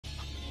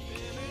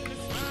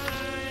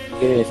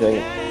Give me a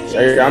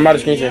second. I'm about to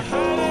screen share.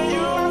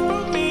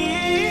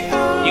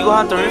 You gonna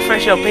have to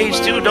refresh your page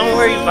too. Don't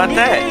worry about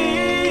that.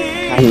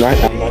 I'm not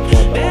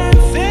doing that.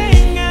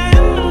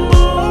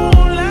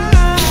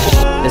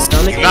 The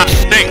stomach. Not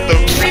think the.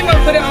 We will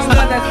put it on one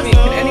that's me.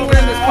 Can anywhere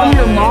in this phone?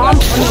 Your mom's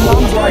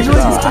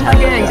graduates to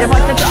hang in. Give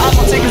like the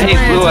apple take his Hey,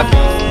 Blue.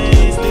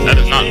 That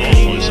is not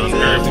normal. It's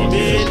unbearable.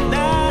 If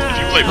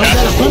you play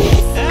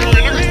basketball.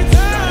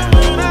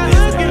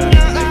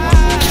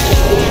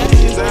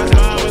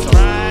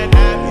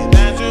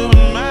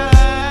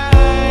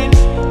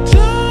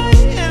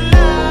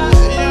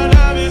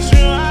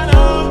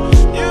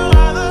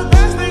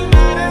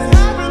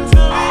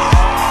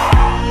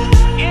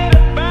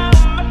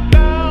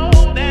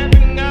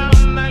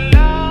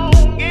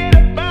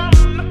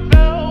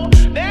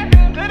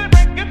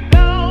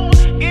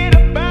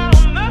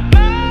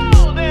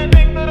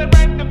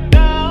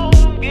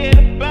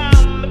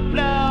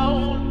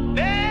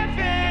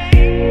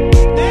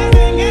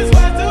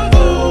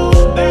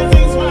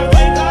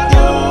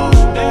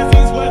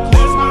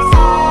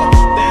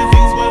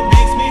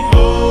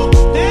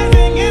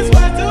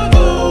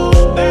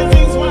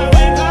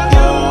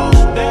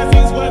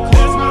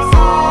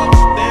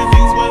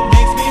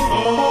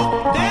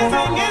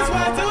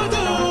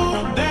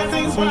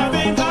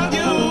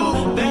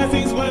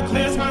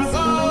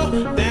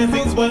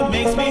 Dancing's what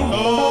makes me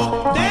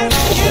whole.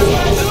 Dancing is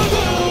what to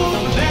do.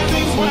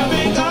 Dancing's what I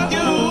think of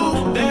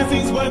you.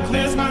 Dancing's what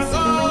clears my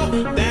soul.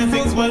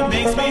 Dancing's what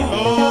makes me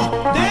whole.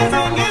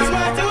 Dancing is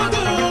what to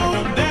do.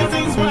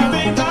 Dancing's what I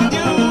think of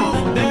you.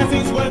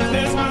 Dancing's what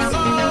clears my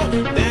soul.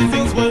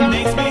 Dancing's what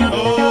makes me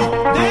whole.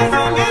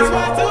 Dancing is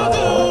what to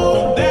do.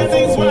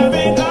 Dancing's what I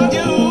think of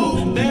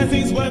you.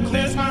 Dancing's what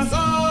clears my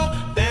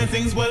soul.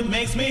 Dancing's what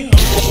makes me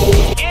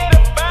whole.